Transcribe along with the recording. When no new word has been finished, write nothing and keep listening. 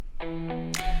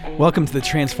Welcome to the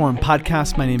Transform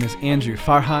Podcast. My name is Andrew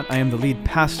Farhat. I am the lead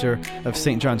pastor of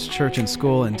St. John's Church and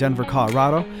School in Denver,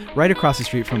 Colorado, right across the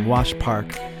street from Wash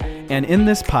Park. And in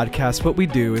this podcast, what we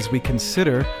do is we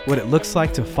consider what it looks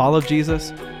like to follow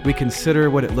Jesus. We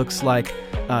consider what it looks like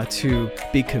to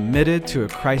be committed to a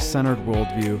Christ-centered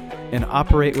worldview and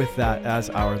operate with that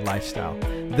as our lifestyle.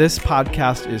 This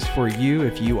podcast is for you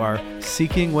if you are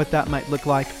seeking what that might look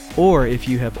like, or if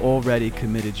you have already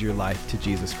committed your life to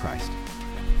Jesus Christ.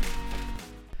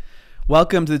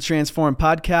 Welcome to the Transform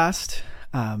Podcast.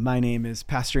 My name is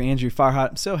Pastor Andrew Farhat.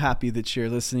 I'm so happy that you're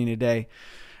listening today.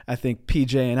 I think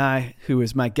PJ and I, who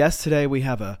is my guest today, we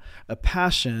have a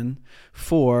passion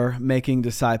for making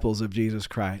disciples of Jesus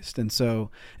Christ. And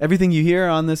so everything you hear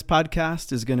on this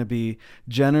podcast is going to be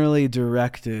generally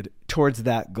directed towards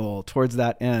that goal, towards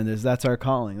that end, as that's our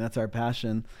calling, that's our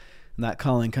passion. And that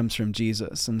calling comes from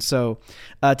Jesus. And so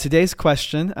today's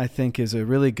question, I think, is a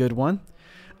really good one.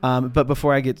 But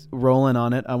before I get rolling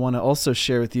on it, I want to also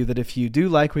share with you that if you do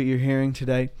like what you're hearing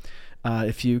today,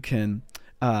 if you can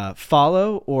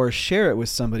follow or share it with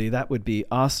somebody, that would be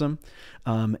awesome,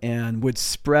 and would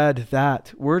spread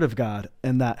that word of God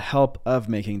and that help of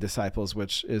making disciples,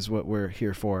 which is what we're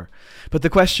here for. But the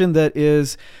question that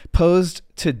is posed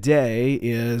today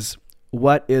is,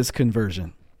 what is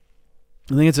conversion?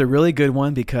 I think it's a really good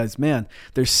one because, man,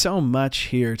 there's so much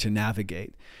here to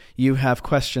navigate. You have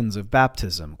questions of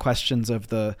baptism, questions of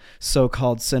the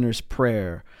so-called sinner's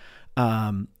prayer.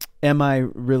 Am I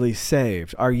really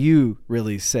saved? Are you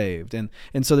really saved? And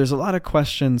so there's a lot of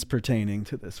questions pertaining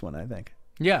to this one, I think.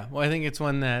 Yeah, well, I think it's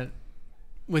one that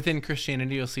within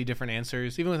Christianity, you'll see different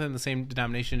answers, even within the same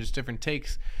denomination, just different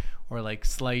takes or like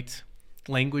slight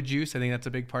language use. I think that's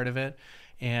a big part of it.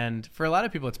 And for a lot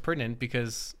of people, it's pertinent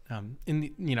because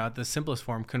at the simplest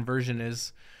form, conversion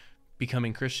is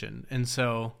becoming Christian. And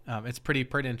so it's pretty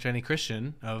pertinent to any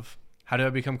Christian of, how do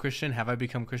I become Christian? Have I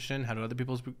become Christian? How do other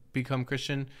people become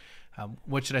Christian?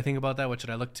 What should I think about that? What should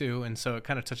I look to? And so it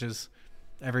kind of touches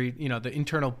the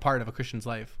internal part of a Christian's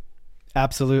life.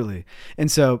 Absolutely. And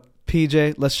so,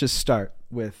 PJ, let's just start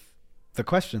with the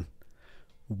question.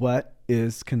 What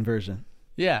is conversion?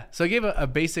 Yeah. So I gave a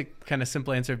basic kind of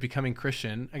simple answer of becoming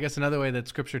Christian. I guess another way that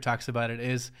Scripture talks about it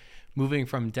is moving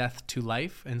from death to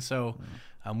life. And so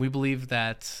we believe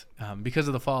that because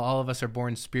of the fall, all of us are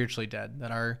born spiritually dead,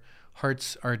 that our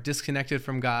hearts are disconnected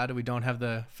from God. We don't have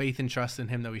the faith and trust in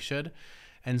Him that we should.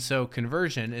 And so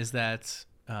conversion is that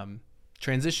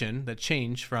transition, that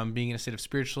change from being in a state of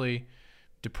spiritually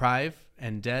deprived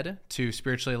and dead to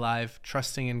spiritually alive,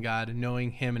 trusting in God,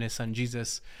 knowing Him and His Son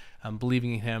Jesus,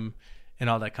 believing in Him, and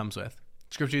all that comes with.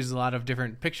 Scripture uses a lot of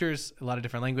different pictures, a lot of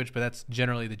different language, but that's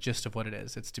generally the gist of what it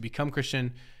is. It's to become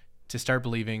Christian, to start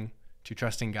believing, to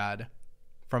trusting God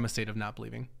from a state of not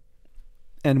believing.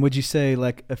 And would you say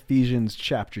like Ephesians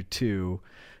chapter 2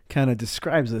 kind of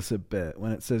describes this a bit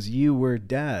when it says you were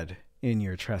dead in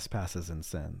your trespasses and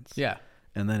sins? Yeah.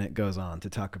 And then it goes on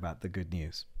to talk about the good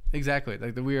news. Exactly.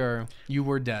 Like you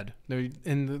were dead.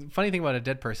 And the funny thing about a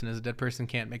dead person is a dead person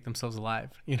can't make themselves alive.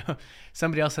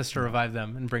 Somebody else has to revive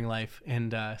them and bring life.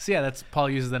 And that's Paul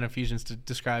uses that in Ephesians to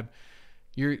describe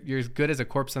you're as good as a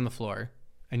corpse on the floor,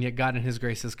 and yet God in His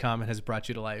grace has come and has brought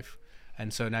you to life.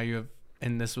 And so now you have,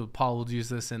 and Paul will use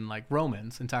this in like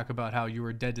Romans and talk about how you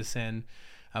were dead to sin,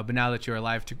 but now that you're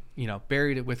alive to,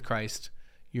 buried it with Christ,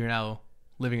 you're now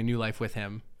living a new life with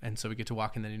Him. And so we get to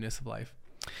walk in the newness of life.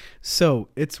 So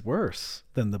it's worse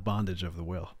than the bondage of the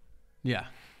will. Yeah.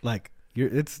 Like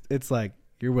it's like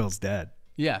your will's dead.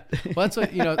 Yeah. Well, that's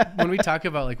what, when we talk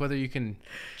about like whether you can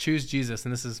choose Jesus,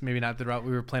 and this is maybe not the route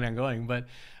we were planning on going, but,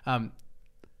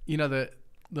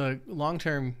 the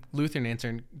long-term Lutheran answer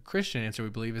and Christian answer, we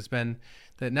believe, has been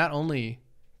that not only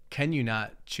can you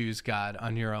not choose God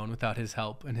on your own without His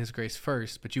help and His grace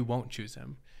first, but you won't choose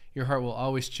Him. Your heart will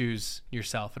always choose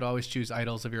yourself. It'll always choose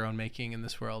idols of your own making in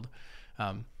this world.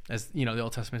 As the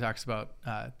Old Testament talks about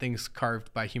things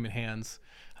carved by human hands.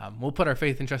 We'll put our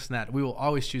faith and trust in that. We will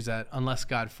always choose that unless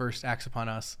God first acts upon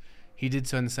us. He did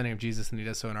so in the sending of Jesus, and He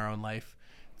does so in our own life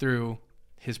through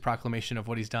His proclamation of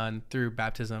what He's done, through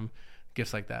baptism,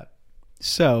 gifts like that.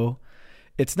 So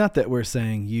it's not that we're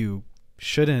saying you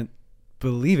shouldn't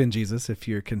believe in Jesus if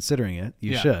you're considering it.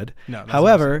 You should. No,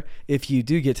 however, if you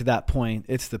do get to that point,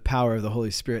 it's the power of the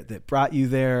Holy Spirit that brought you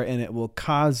there, and it will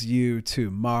cause you to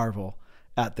marvel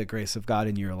at the grace of God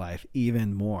in your life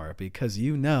even more, because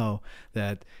you know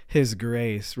that His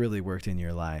grace really worked in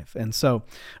your life. And so,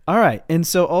 all right. And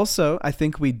so also, I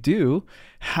think we do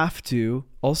have to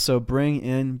also bring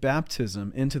in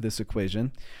baptism into this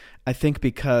equation. I think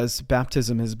because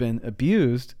baptism has been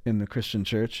abused in the Christian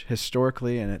church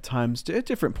historically and at times at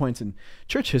different points in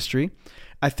church history,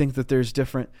 I think that there's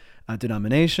different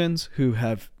denominations who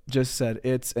have just said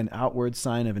it's an outward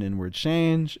sign of an inward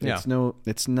change. Yeah.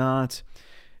 It's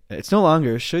no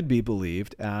longer should be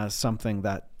believed as something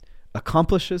that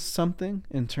accomplishes something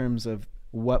in terms of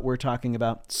what we're talking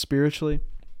about spiritually.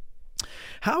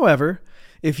 However,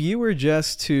 if you were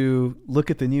just to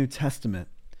look at the New Testament,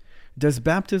 does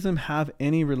baptism have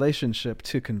any relationship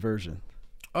to conversion?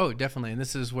 Oh, definitely. And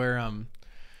this is where,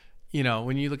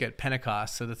 when you look at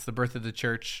Pentecost, so that's the birth of the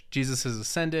church, Jesus has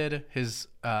ascended, his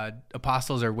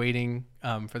apostles are waiting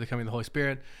for the coming of the Holy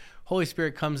Spirit. Holy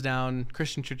Spirit comes down,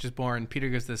 Christian church is born. Peter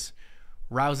gives this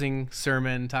rousing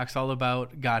sermon, talks all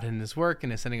about God and his work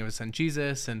and his sending of his son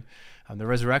Jesus and the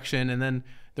resurrection. And then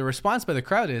the response by the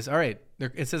crowd is, all right,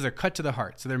 it says they're cut to the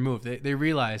heart. So they're moved. They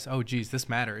realize, oh, geez, this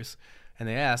matters. And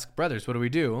they ask, brothers, what do we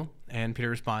do? And Peter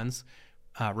responds,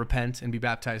 repent and be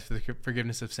baptized for the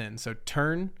forgiveness of sins. So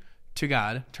turn to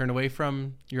God, turn away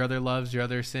from your other loves, your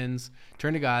other sins,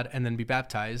 turn to God, and then be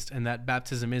baptized. And that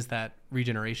baptism is that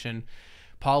regeneration.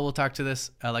 Paul will talk to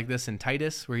this like this in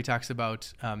Titus, where he talks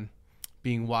about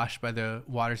being washed by the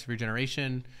waters of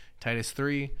regeneration. Titus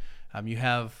 3, you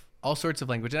have all sorts of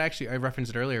language. And actually, I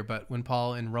referenced it earlier, but when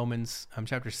Paul in Romans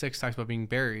chapter 6 talks about being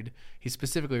buried, he's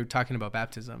specifically talking about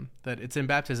baptism, that it's in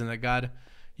baptism that God,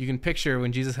 you can picture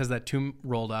when Jesus has that tomb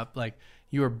rolled up, like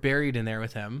you are buried in there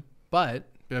with him, but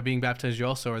by being baptized, you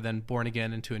also are then born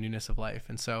again into a newness of life.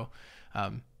 And so,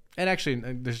 and actually,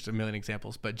 there's a million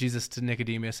examples, but Jesus to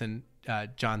Nicodemus in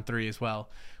John 3 as well,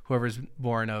 whoever is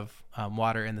born of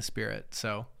water and the Spirit.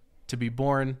 So to be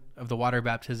born of the water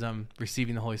baptism,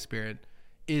 receiving the Holy Spirit,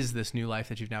 is this new life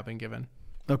that you've now been given.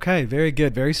 Okay, very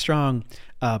good. Very strong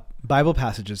Bible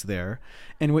passages there.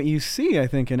 And what you see, I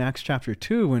think, in Acts chapter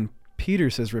 2, when Peter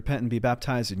says, repent and be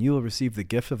baptized and you will receive the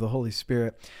gift of the Holy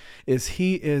Spirit, is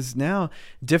he is now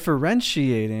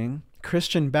differentiating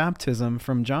Christian baptism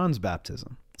from John's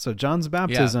baptism. So John's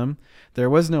baptism, there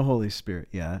was no Holy Spirit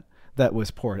yet that was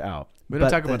poured out. We don't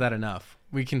talk about that enough.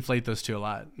 We conflate those two a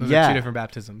lot. Those are two different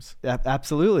baptisms.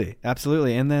 Absolutely.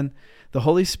 Absolutely. And then the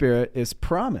Holy Spirit is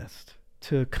promised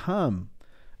to come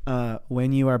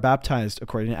when you are baptized,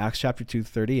 according to Acts chapter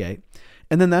 2:38.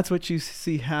 And then that's what you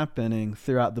see happening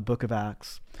throughout the book of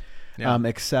Acts,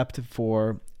 except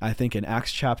for, I think, in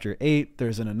Acts chapter 8,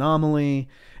 there's an anomaly,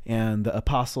 and the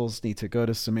apostles need to go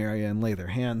to Samaria and lay their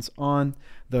hands on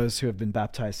those who have been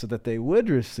baptized so that they would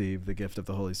receive the gift of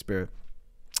the Holy Spirit.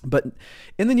 But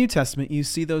in the New Testament, you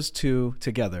see those two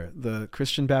together, the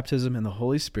Christian baptism and the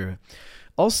Holy Spirit.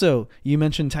 Also, you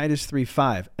mentioned Titus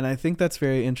 3:5, and I think that's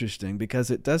very interesting because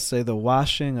it does say the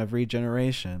washing of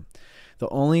regeneration. The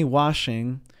only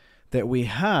washing that we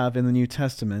have in the New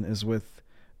Testament is with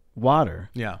water.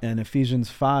 Yeah. And Ephesians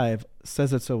 5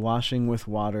 says it's a washing with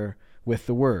water with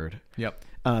the word. Yep.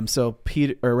 So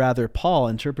Paul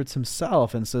interprets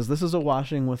himself and says, this is a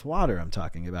washing with water I'm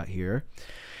talking about here.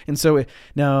 And so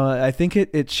now I think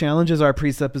it challenges our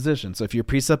presuppositions. So if your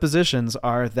presuppositions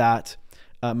are that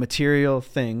material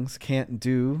things can't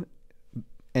do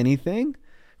anything,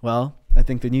 well, I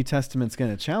think the New Testament's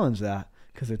going to challenge that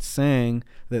because it's saying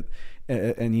that,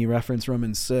 and you reference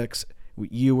Romans 6,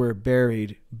 you were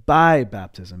buried by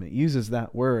baptism. It uses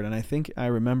that word. And I think I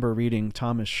remember reading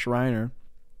Thomas Schreiner,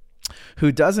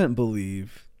 who doesn't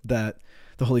believe that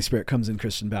the Holy Spirit comes in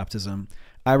Christian baptism.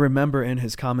 I remember in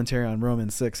his commentary on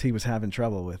Romans 6, he was having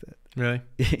trouble with it. Really?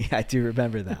 I do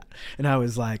remember that. And I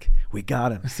was like, we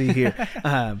got him. See here.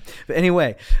 But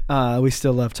anyway, we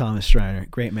still love Thomas Schreiner.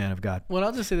 Great man of God. Well,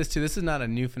 I'll just say this too. This is not a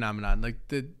new phenomenon. Like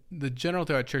the general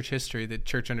throughout church history, the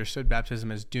church understood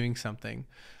baptism as doing something.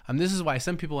 This is why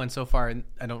some people went so far, and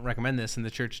I don't recommend this, and the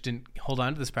church didn't hold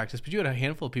on to this practice, but you had a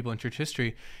handful of people in church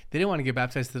history, they didn't want to get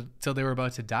baptized until they were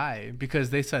about to die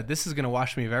because they said, this is going to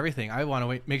wash me of everything. I want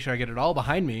to make sure I get it all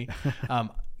behind me.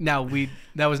 Now,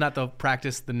 that was not the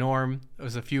practice, the norm. It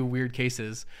was a few weird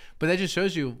cases. But that just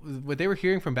shows you what they were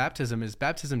hearing from baptism is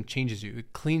baptism changes you.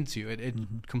 It cleans you. It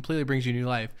completely brings you new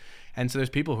life. And so there's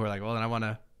people who are like, well, then I want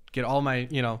to get all my,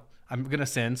 I'm going to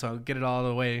sin, so I'll get it all out of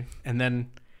the way and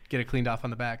then get it cleaned off on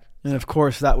the back. And of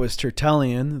course, that was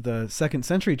Tertullian, the 2nd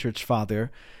century church father,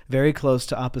 very close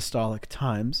to apostolic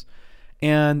times.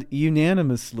 And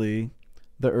unanimously,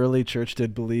 the early church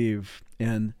did believe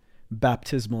in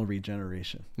baptismal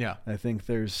regeneration. Yeah. I think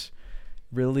there's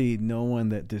really no one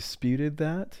that disputed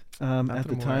that at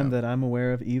the time that I'm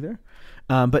aware of either.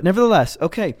 But nevertheless,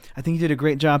 okay, I think you did a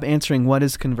great job answering what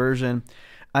is conversion.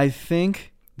 I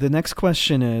think the next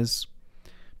question is,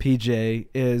 PJ,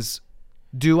 is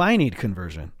do I need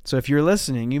conversion? So if you're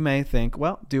listening, you may think,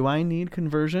 well, do I need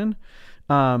conversion?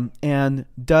 And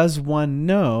does one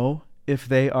know if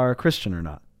they are a Christian or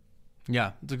not?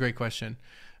 Yeah, it's a great question.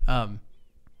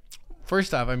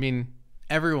 First off, I mean,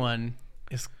 everyone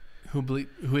who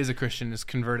is a Christian is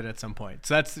converted at some point.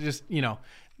 So that's just,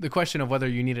 the question of whether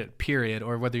you need it, period,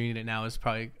 or whether you need it now is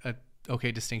probably a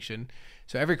okay distinction.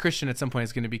 So every Christian at some point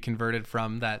is going to be converted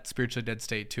from that spiritually dead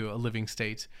state to a living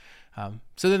state.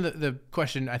 So then the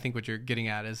question, I think what you're getting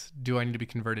at is, do I need to be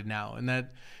converted now? And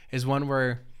that is one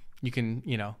where you can,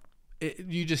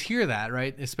 you just hear that,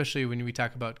 right? Especially when we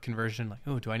talk about conversion, like,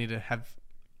 oh, do I need to have,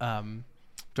 do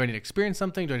I need to experience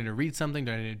something? Do I need to read something?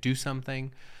 Do I need to do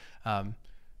something?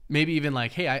 Maybe even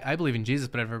like, hey, I believe in Jesus,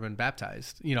 but I've never been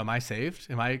baptized. Am I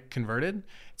saved? Am I converted?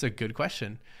 It's a good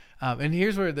question. And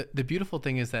here's where the beautiful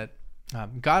thing is that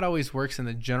God always works in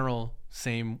the general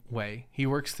same way. He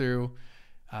works through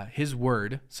his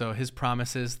word, so his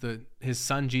promises, his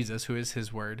son Jesus, who is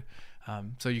his word.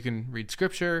 So you can read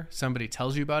scripture, somebody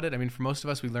tells you about it. I mean, for most of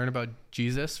us, we learn about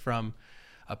Jesus from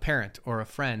a parent or a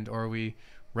friend, or we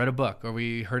read a book, or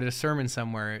we heard a sermon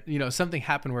somewhere. Something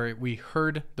happened where we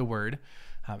heard the word,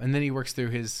 and then he works through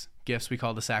his gifts we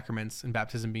call the sacraments, and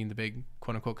baptism being the big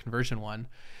quote-unquote conversion one.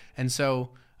 And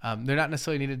so they're not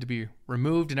necessarily needed to be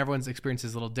removed, and everyone's experience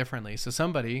is a little differently. So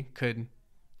somebody could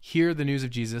hear the news of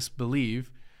Jesus,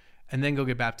 believe, and then go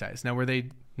get baptized. Now, were they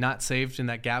not saved in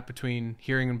that gap between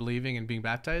hearing and believing and being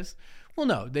baptized? Well,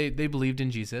 no, they believed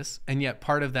in Jesus, and yet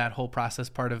part of that whole process,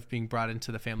 part of being brought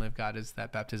into the family of God, is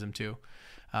that baptism too.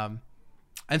 And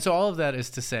so all of that is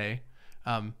to say,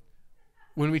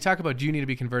 when we talk about do you need to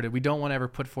be converted, we don't want to ever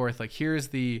put forth like, here's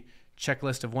the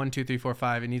checklist of 1, 2, 3, 4,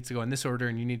 5. It needs to go in this order,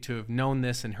 and you need to have known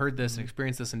this and heard this and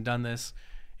experienced this and done this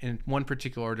in one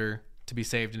particular order to be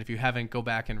saved. And if you haven't, go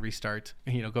back and restart,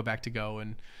 go back to go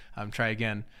and try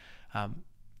again.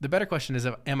 The better question is,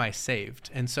 am I saved?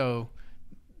 And so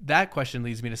that question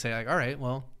leads me to say, like, all right,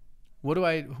 well, what do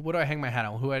I hang my hat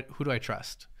on? Who do I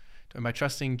trust? Am I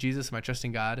trusting Jesus? Am I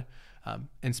trusting God?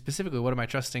 And specifically, what am I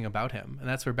trusting about him? And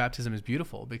that's where baptism is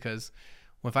beautiful, because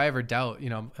if I ever doubt,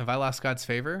 if I lost God's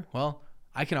favor, well,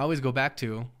 I can always go back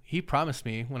to, he promised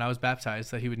me when I was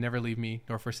baptized that he would never leave me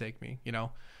nor forsake me.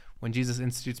 When Jesus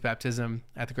institutes baptism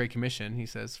at the Great Commission, he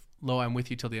says, lo, I'm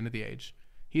with you till the end of the age.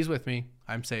 He's with me.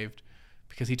 I'm saved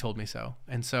because he told me so.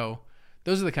 And so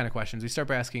those are the kind of questions. We start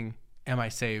by asking, am I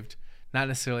saved? Not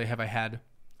necessarily have I had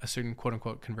a certain quote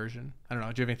unquote conversion. I don't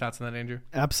know. Do you have any thoughts on that, Andrew?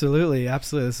 Absolutely.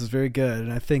 This is very good.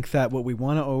 And I think that what we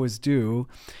want to always do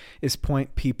is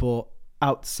point people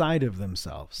outside of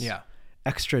themselves. Yeah.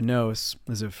 Extra nos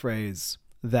is a phrase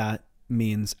that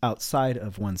means outside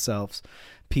of oneself.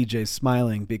 PJ's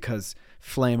smiling because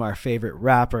Flame, our favorite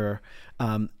rapper,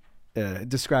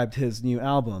 described his new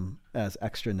album as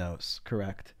Extra Nos,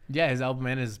 correct? Yeah, his album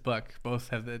and his book both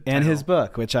have the title. And his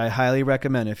book, which I highly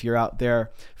recommend. If you're out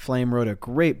there, Flame wrote a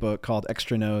great book called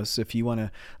Extra Nos. If you want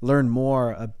to learn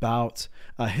more about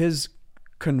his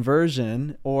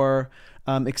conversion or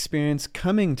experience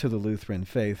coming to the Lutheran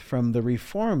faith from the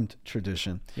Reformed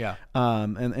tradition. Yeah.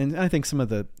 And I think some of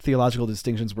the theological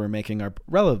distinctions we're making are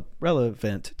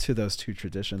relevant to those two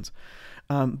traditions.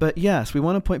 But yes, we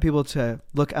want to point people to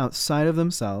look outside of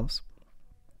themselves.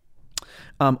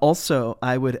 Also,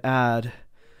 I would add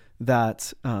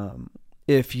that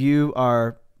if you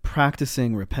are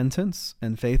practicing repentance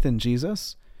and faith in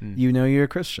Jesus, you're a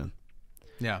Christian.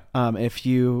 Yeah. If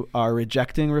you are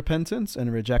rejecting repentance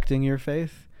and rejecting your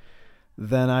faith,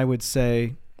 then I would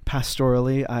say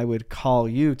pastorally, I would call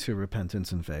you to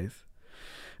repentance and faith.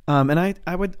 And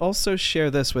I would also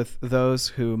share this with those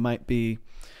who might be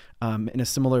in a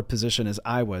similar position as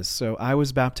I was. So I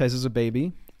was baptized as a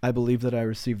baby. I believe that I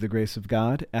received the grace of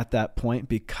God at that point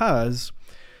because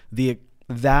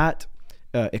that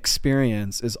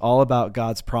experience is all about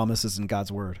God's promises and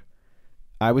God's word.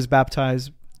 I was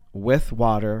baptized with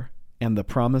water and the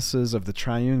promises of the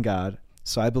triune God,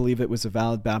 so I believe it was a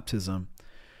valid baptism,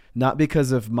 not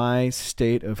because of my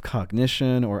state of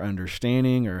cognition or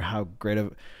understanding or how great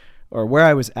of or where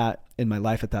I was at in my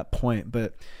life at that point,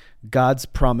 but God's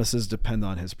promises depend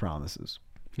on his promises.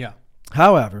 Yeah.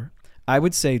 However, I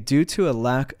would say due to a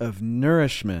lack of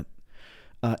nourishment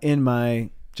in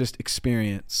my just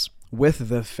experience with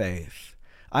the faith,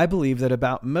 I believe that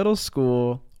about middle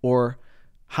school or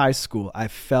high school, I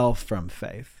fell from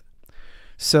faith.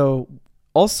 So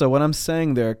also what I'm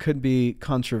saying there could be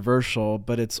controversial,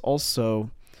 but it's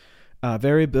also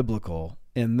very biblical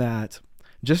in that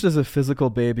just as a physical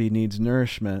baby needs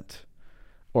nourishment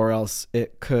or else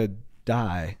it could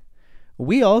die,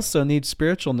 we also need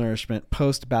spiritual nourishment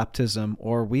post-baptism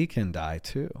or we can die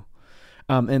too.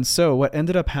 And so what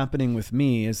ended up happening with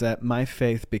me is that my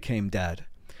faith became dead.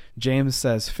 James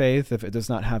says faith, if it does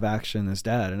not have action, is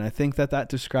dead. And I think that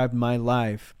described my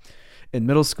life in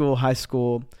middle school, high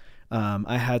school.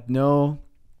 I had no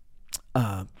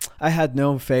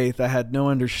faith. I had no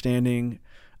understanding.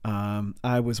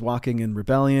 I was walking in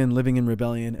rebellion, living in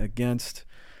rebellion against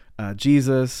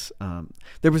Jesus.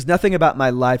 There was nothing about my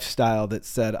lifestyle that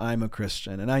said I'm a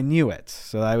Christian, and I knew it.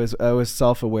 So I was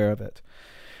self-aware of it.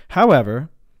 However,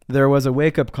 there was a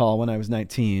wake-up call when I was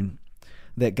 19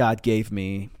 that God gave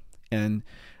me, and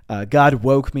God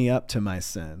woke me up to my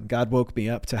sin. God woke me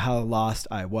up to how lost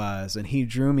I was, and he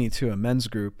drew me to a men's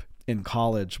group in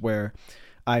college where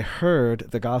I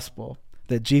heard the gospel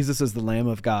that Jesus is the Lamb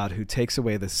of God who takes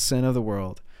away the sin of the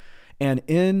world. And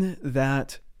in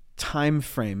that time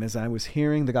frame, as I was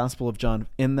hearing the Gospel of John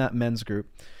in that men's group,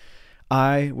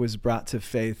 I was brought to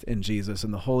faith in Jesus,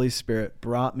 and the Holy Spirit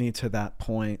brought me to that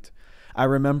point. I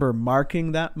remember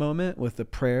marking that moment with a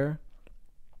prayer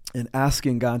and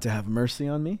asking God to have mercy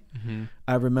on me. Mm-hmm.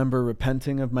 I remember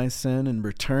repenting of my sin and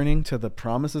returning to the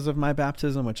promises of my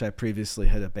baptism, which I previously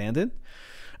had abandoned.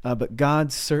 But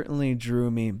God certainly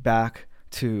drew me back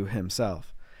to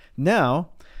himself.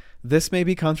 Now, this may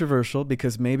be controversial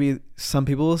because maybe some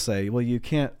people will say, well, you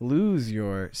can't lose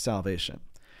your salvation.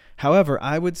 However,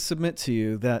 I would submit to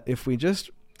you that if we just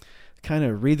kind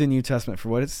of read the New Testament for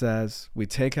what it says, we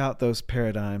take out those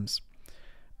paradigms,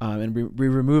 and we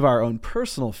remove our own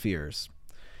personal fears.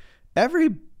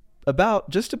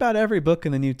 Just about every book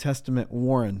in the New Testament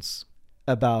warns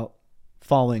about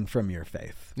falling from your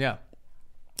faith. Yeah.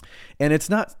 And it's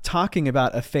not talking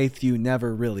about a faith you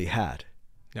never really had.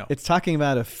 No. It's talking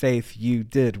about a faith you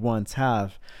did once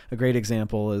have. A great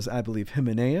example is, I believe,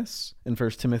 Hymenaeus in 1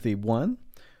 Timothy 1,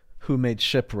 who made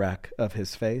shipwreck of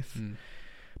his faith.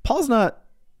 Paul's not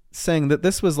saying that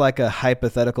this was like a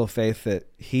hypothetical faith that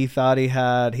he thought he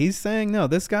had. He's saying, no,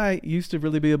 this guy used to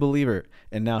really be a believer,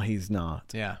 and now he's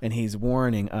not. Yeah. And he's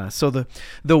warning us. So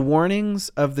the warnings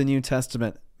of the New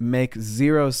Testament make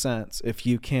zero sense if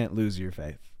you can't lose your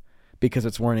faith, because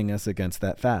it's warning us against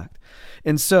that fact.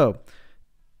 And so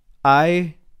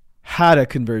I had a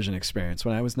conversion experience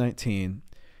when I was 19,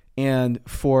 and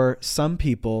for some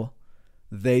people,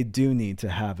 they do need to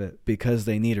have it because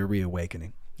they need a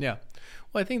reawakening. Yeah.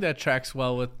 Well, I think that tracks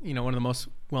well with, one of the most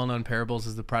well-known parables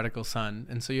is the prodigal son.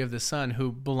 And so you have this son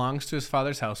who belongs to his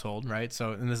father's household, right?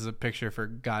 So, and this is a picture for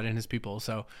God and his people.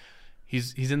 So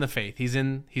he's in the faith, he's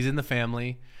in the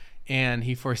family, and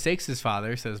he forsakes his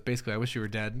father, says, basically, I wish you were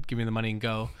dead, give me the money and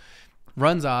go,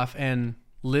 runs off and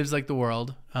lives like the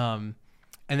world. And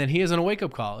then he has a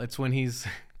wake-up call. It's when he's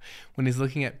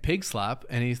looking at pig slop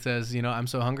and he says, I'm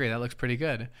so hungry, that looks pretty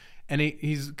good. And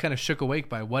he's kind of shook awake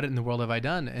by what in the world have I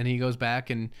done? And he goes back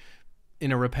and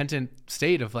in a repentant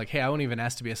state of like, hey, I won't even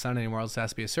ask to be a son anymore. I'll just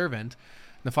ask to be a servant.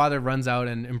 And the father runs out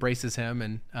and embraces him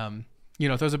and,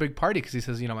 throws a big party because he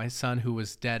says, my son who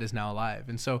was dead is now alive.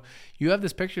 And so you have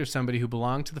this picture of somebody who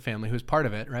belonged to the family, who was part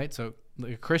of it, right? So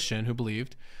like a Christian who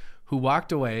believed, who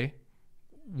walked away,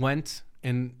 went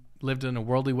and lived in a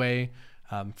worldly way,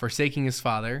 forsaking his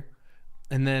father,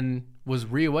 and then was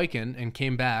reawakened and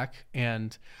came back.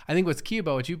 And I think what's key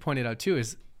about what you pointed out too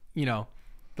is,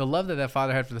 the love that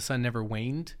father had for the son never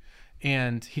waned,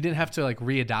 and he didn't have to like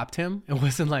readopt him. It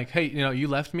wasn't like, hey, you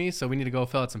left me, so we need to go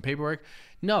fill out some paperwork.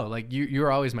 No, like you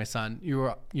were always my son.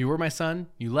 You were my son.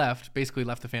 You basically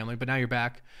left the family, but now you're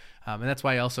back. And that's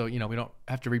why also, we don't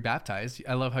have to rebaptize.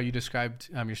 I love how you described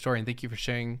your story, and thank you for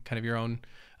sharing kind of your own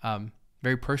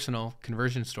very personal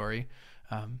conversion story.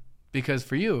 Because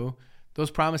for you, those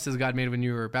promises God made when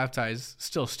you were baptized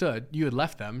still stood. You had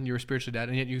left them. You were spiritually dead,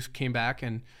 and yet you came back,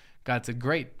 and God said,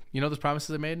 great. Those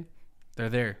promises I made? They're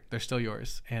there. They're still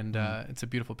yours. And it's a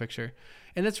beautiful picture.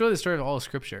 And that's really the story of all of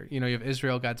Scripture. You have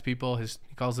Israel, God's people. He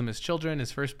calls them his children,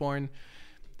 his firstborn.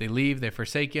 They leave. They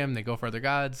forsake him. They go for other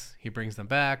gods. He brings them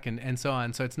back, and so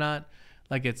on. So it's not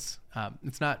like it's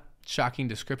not shocking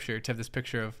to Scripture to have this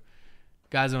picture of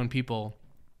God's own people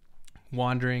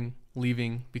wandering,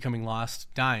 leaving, becoming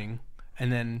lost, dying,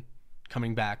 and then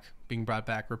coming back, being brought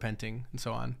back, repenting, and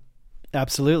so on.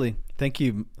 Absolutely. Thank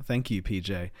you,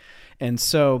 PJ. And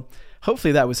so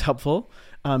hopefully that was helpful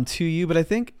to you. But I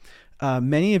think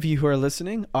many of you who are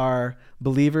listening are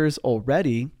believers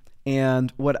already.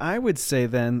 And what I would say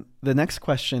then, the next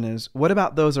question is, what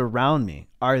about those around me?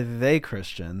 Are they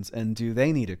Christians, and do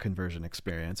they need a conversion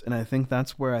experience? And I think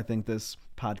that's where I think this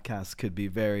podcast could be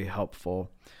very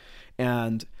helpful.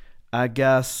 And I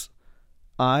guess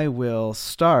I will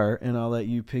start, and I'll let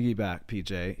you piggyback,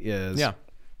 PJ,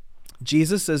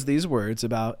 Jesus says these words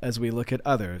about, as we look at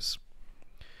others,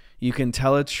 you can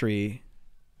tell a tree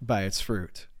by its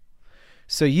fruit.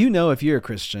 So you know if you're a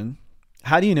Christian.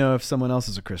 How do you know if someone else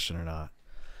is a Christian or not?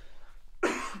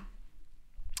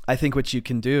 I think what you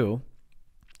can do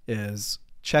is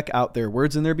check out their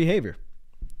words and their behavior.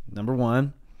 Number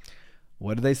one,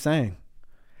 what are they saying?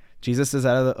 Jesus says,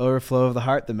 out of the overflow of the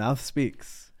heart, the mouth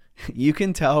speaks. You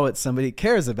can tell what somebody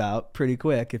cares about pretty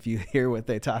quick if you hear what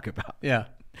they talk about. Yeah.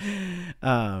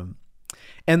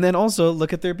 And then also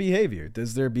look at their behavior.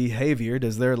 Does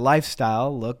their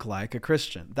lifestyle look like a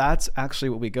Christian? That's actually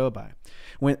what we go by.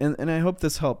 And I hope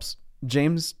this helps.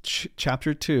 James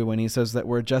chapter 2, when he says that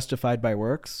we're justified by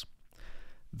works,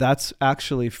 that's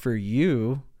actually for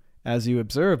you as you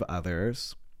observe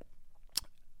others.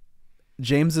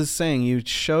 James is saying you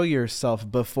show yourself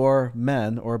before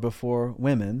men or before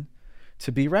women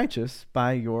to be righteous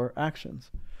by your actions.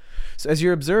 So as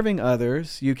you're observing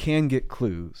others, you can get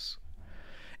clues.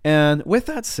 And with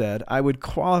that said, I would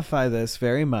qualify this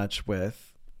very much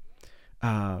with,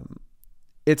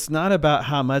 it's not about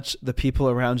how much the people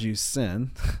around you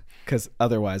sin, because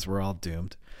otherwise we're all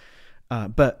doomed.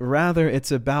 But rather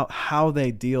it's about how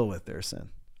they deal with their sin.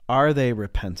 Are they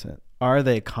repentant? Are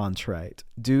they contrite?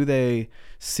 Do they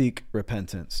seek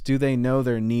repentance? Do they know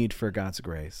their need for God's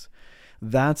grace?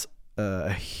 That's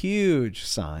a huge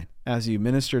sign as you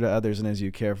minister to others and as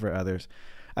you care for others.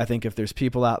 I think if there's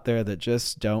people out there that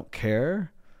just don't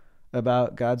care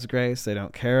about God's grace, they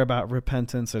don't care about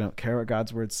repentance, they don't care what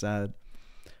God's word said,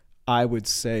 I would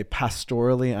say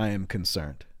pastorally, I am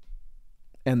concerned.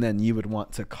 And then you would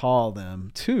want to call them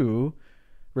to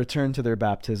return to their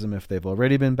baptism if they've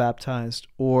already been baptized,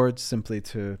 or simply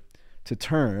to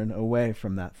turn away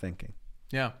from that thinking.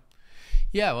 Yeah.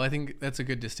 Yeah, well, I think that's a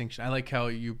good distinction. I like how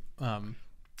you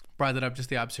brought that up, just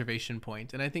the observation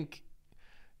point. And I think,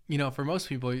 for most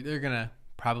people, they're going to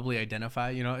probably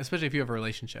identify, especially if you have a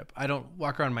relationship. I don't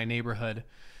walk around my neighborhood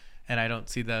and I don't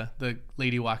see the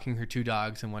lady walking her two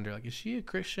dogs and wonder, like, is she a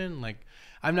Christian? Like,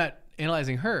 I'm not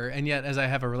analyzing her. And yet, as I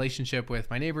have a relationship with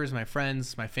my neighbors, my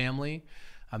friends, my family,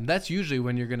 that's usually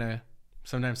when you're going to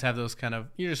sometimes have those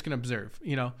you're just going to observe,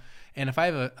 And if I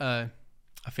have a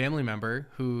family member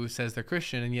who says they're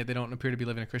Christian and yet they don't appear to be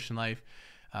living a Christian life,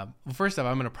 well, first off,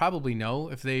 I'm going to probably know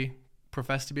if they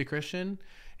profess to be a Christian.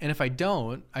 And if I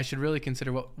don't, I should really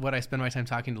consider what I spend my time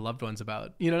talking to loved ones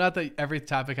about. Not that every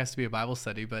topic has to be a Bible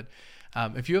study, but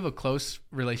if you have a close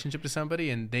relationship to somebody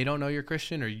and they don't know you're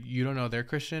Christian or you don't know they're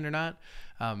Christian or not,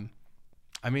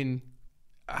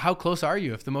 how close are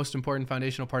you if the most important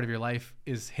foundational part of your life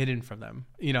is hidden from them,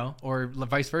 or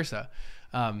vice versa?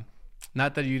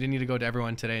 Not that you didn't need to go to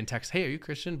everyone today and text, hey, are you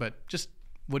Christian? But just,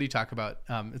 what do you talk about?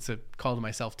 It's a call to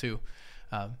myself too.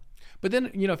 But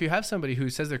then, if you have somebody who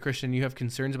says they're Christian, you have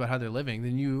concerns about how they're living,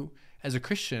 then you, as a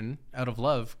Christian, out of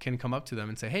love, can come up to them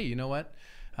and say, hey, you know what?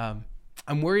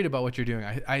 I'm worried about what you're doing.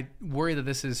 I worry that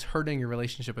this is hurting your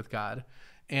relationship with God.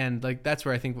 And that's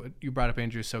where I think what you brought up,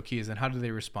 Andrew, is so key, is then how do they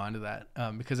respond to that?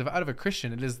 Because if out of a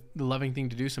Christian, it is the loving thing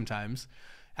to do sometimes,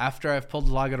 after I've pulled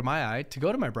the log out of my eye, to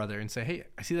go to my brother and say, hey,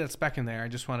 I see that speck in there. I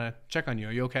just want to check on you.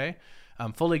 Are you okay?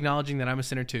 Fully acknowledging that I'm a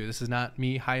sinner too. This is not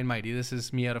me high and mighty. This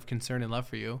is me out of concern and love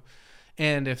for you.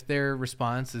 And if their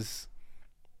response is,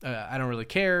 I don't really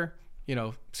care,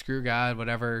 screw God,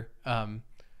 whatever,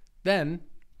 then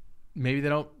maybe they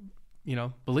don't,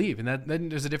 believe. And then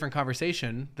there's a different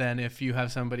conversation than if you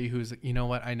have somebody who's,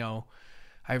 I know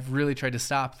I've really tried to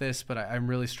stop this, but I'm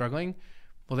really struggling.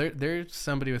 Well, there's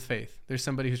somebody with faith. There's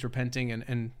somebody who's repenting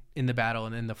and in the battle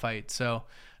and in the fight. So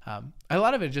a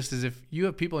lot of it just is, if you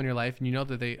have people in your life and you know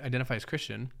that they identify as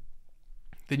Christian,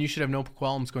 then you should have no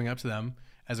qualms going up to them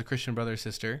as a Christian brother or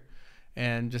sister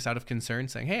and just out of concern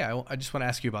saying, hey, I just want to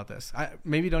ask you about this.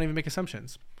 Maybe don't even make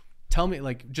assumptions. Tell me,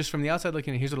 just from the outside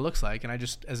looking, here's what it looks like. And I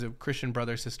just, as a Christian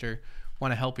brother or sister,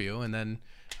 want to help you. And then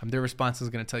their response is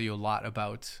going to tell you a lot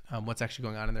about what's actually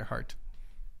going on in their heart.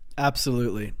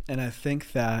 Absolutely. And I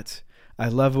think that I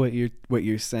love what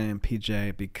you're saying,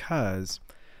 PJ, because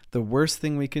the worst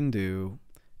thing we can do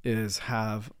is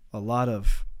have a lot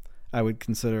of, I would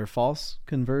consider, false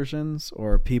conversions,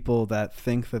 or people that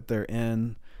think that they're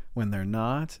in when they're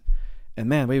not. And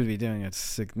man, we would be doing a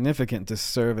significant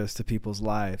disservice to people's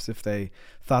lives if they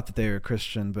thought that they were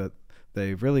Christian, but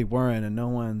they really weren't, and no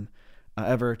one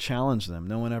ever challenged them.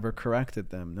 No one ever corrected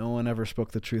them. No one ever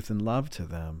spoke the truth in love to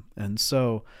them. And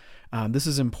so this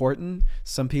is important.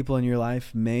 Some people in your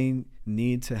life may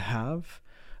need to have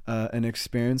an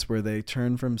experience where they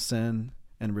turn from sin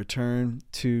and return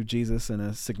to Jesus in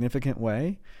a significant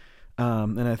way.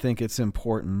 And I think it's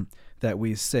important that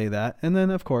we say that. And then,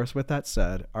 of course, with that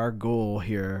said, our goal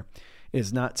here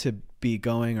is not to be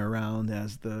going around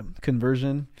as the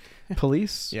conversion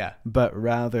police, Yeah. but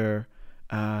rather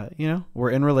we're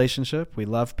in relationship. We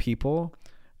love people.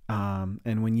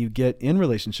 And when you get in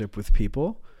relationship with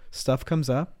people, stuff comes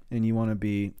up and you want to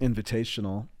be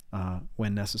invitational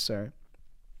when necessary.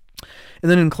 And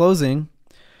then in closing,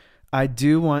 I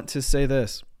do want to say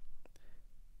this.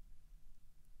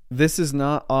 This is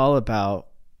not all about,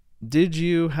 did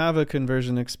you have a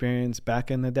conversion experience back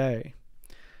in the day?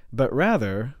 But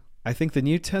rather, I think the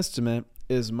New Testament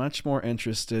is much more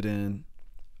interested in,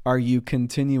 are you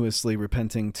continuously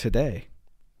repenting today?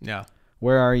 Yeah.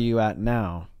 Where are you at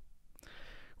now?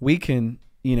 We can,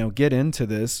 get into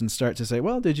this and start to say,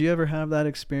 well, did you ever have that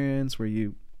experience where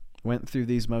you went through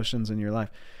these motions in your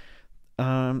life?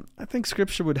 I think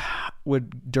Scripture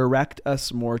would direct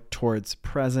us more towards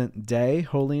present day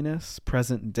holiness,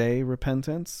 present day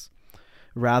repentance,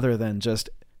 rather than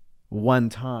just one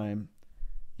time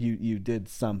you did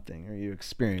something or you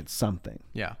experienced something.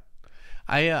 Yeah.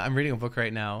 I'm reading a book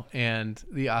right now, and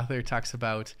the author talks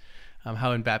about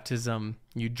how in baptism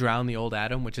you drown the old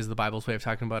Adam, which is the Bible's way of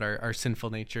talking about our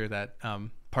sinful nature, that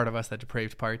part of us, that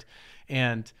depraved part.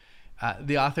 And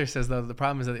the author says, though, the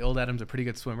problem is that the old Adam's a pretty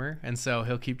good swimmer, and so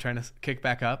he'll keep trying to kick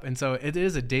back up. And so it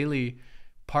is a daily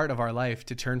part of our life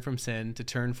to turn from sin, to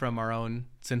turn from our own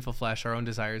sinful flesh, our own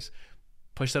desires,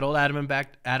 push that old Adam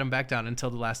back down until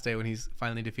the last day when he's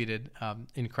finally defeated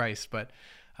in Christ. But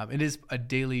it is a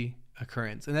daily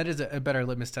occurrence, and that is a better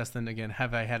litmus test than, again,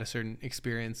 have I had a certain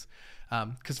experience?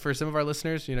 Because for some of our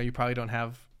listeners, you probably don't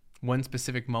have one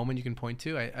specific moment you can point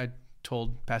to. I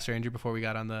told Pastor Andrew before we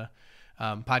got on the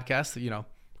podcast that,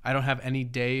 I don't have any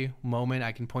day moment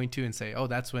I can point to and say, oh,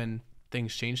 that's when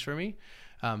things changed for me.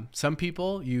 Some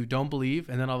people, you don't believe,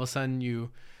 and then all of a sudden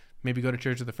you maybe go to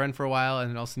church with a friend for a while,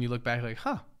 and then all of a sudden you look back like,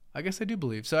 I guess I do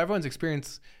believe. So everyone's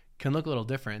experience can look a little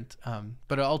different,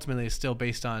 but ultimately it's still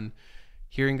based on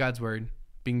hearing God's word,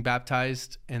 being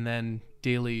baptized, and then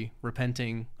daily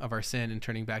repenting of our sin and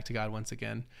turning back to God once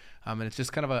again. And it's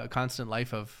just kind of a constant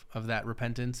life of that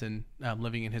repentance and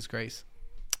living in his grace.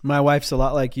 My wife's a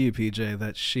lot like you, PJ,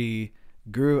 that she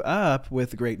grew up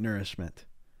with great nourishment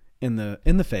in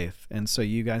the faith. And so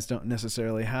you guys don't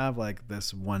necessarily have like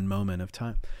this one moment of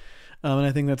time. And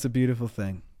I think that's a beautiful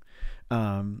thing.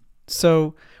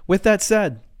 So with that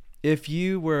said, if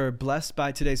you were blessed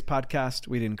by today's podcast,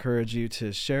 we'd encourage you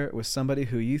to share it with somebody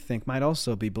who you think might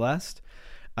also be blessed.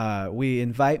 We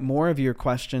invite more of your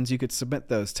questions. You could submit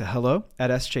those to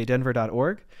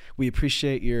hello@sjdenver.org. We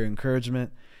appreciate your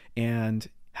encouragement, and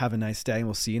have a nice day, and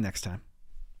we'll see you next time.